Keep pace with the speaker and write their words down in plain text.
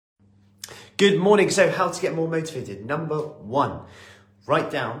Good morning. So how to get more motivated? Number one, write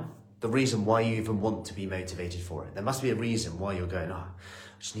down the reason why you even want to be motivated for it. There must be a reason why you're going, I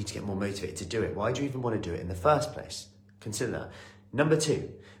just need to get more motivated to do it. Why do you even want to do it in the first place? Consider that. Number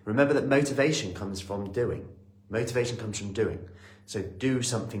two, remember that motivation comes from doing. Motivation comes from doing. So do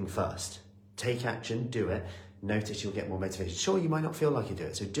something first. Take action, do it. Notice you'll get more motivation. Sure, you might not feel like you do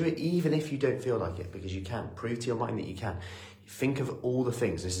it. So do it even if you don't feel like it, because you can. Prove to your mind that you can. Think of all the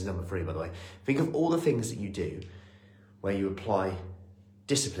things, this is number 3 by the way, think of all the things that you do where you apply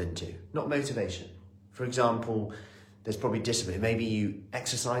discipline to, not motivation. For example, there's probably discipline. Maybe you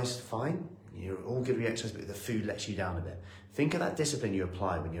exercise fine, you're all good with your exercise, but the food lets you down a bit. Think of that discipline you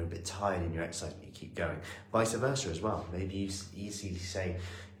apply when you're a bit tired in your exercise, but you keep going. Vice versa as well. Maybe you easily say,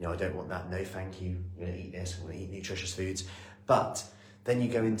 I don't want that, no thank you, I'm gonna eat this, I'm gonna eat nutritious foods. But then you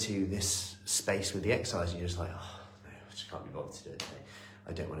go into this space with the exercise and you're just like, I just can't be bothered to do it today.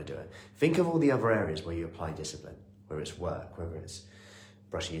 I don't want to do it. Think of all the other areas where you apply discipline, whether it's work, whether it's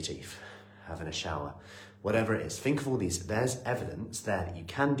brushing your teeth, having a shower, whatever it is. Think of all these. There's evidence there that you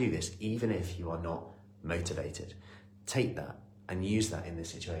can do this even if you are not motivated. Take that and use that in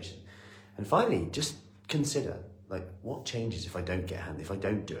this situation. And finally, just consider, what changes if I don't get a hand? If I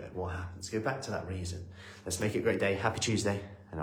don't do it, what happens? Go back to that reason. Let's make it a great day. Happy Tuesday.